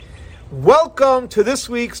Welcome to this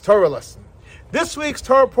week's Torah lesson. This week's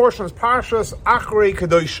Torah portion is Parsha's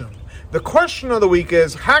Acharei-Kedoshim. The question of the week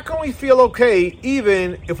is, how can we feel okay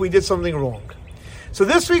even if we did something wrong? So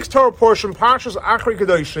this week's Torah portion, Parsha's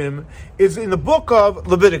Acharei-Kedoshim, is in the book of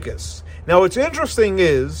Leviticus. Now what's interesting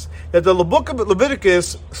is that the book of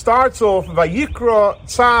Leviticus starts off Vayikra,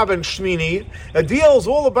 Tzav, and Shmini. It deals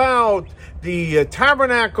all about the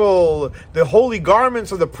tabernacle, the holy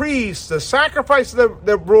garments of the priests, the sacrifices that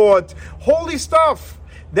they're brought, holy stuff.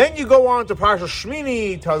 Then you go on to Parsha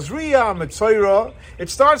Shmini, Tazria, Mitzayra. It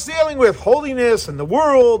starts dealing with holiness in the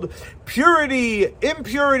world, purity,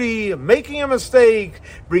 impurity, making a mistake,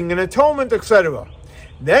 bringing an atonement, etc.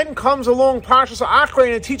 Then comes along Parsha Acharei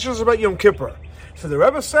and it teaches us about Yom Kippur. So the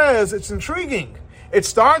Rebbe says it's intriguing. It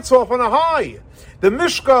starts off on a high. The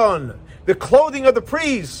Mishkan, the clothing of the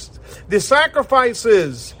priest, the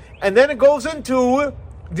sacrifices, and then it goes into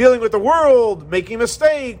dealing with the world, making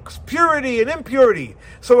mistakes, purity and impurity.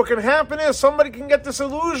 So what can happen is somebody can get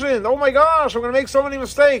disillusioned. Oh my gosh, I'm going to make so many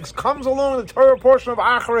mistakes. Comes along the Torah portion of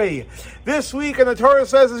Acharei. This week, and the Torah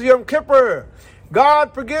says, is Yom Kippur.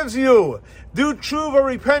 God forgives you. Do tshuva,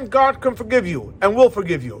 repent, God can forgive you and will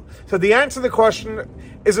forgive you. So the answer to the question,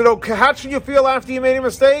 is it okay? How should you feel after you made a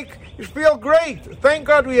mistake? You should feel great. Thank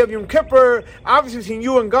God we have Yom Kippur. Obviously between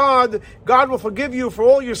you and God, God will forgive you for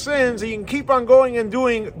all your sins and you can keep on going and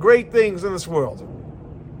doing great things in this world.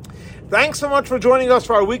 Thanks so much for joining us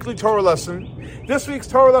for our weekly Torah lesson. This week's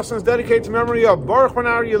Torah lesson is dedicated to memory of Baruch ben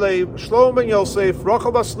Aryeh, Shlomo ben Yosef,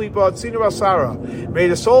 Rachel bas Lipa, Tzina bas Sarah. May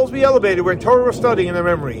the souls be elevated where Torah was studying in their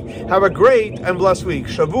memory. Have a great and blessed week.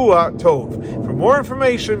 Shavua Tov. For more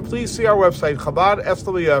information, please see our website,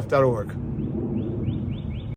 chabad.swf.org.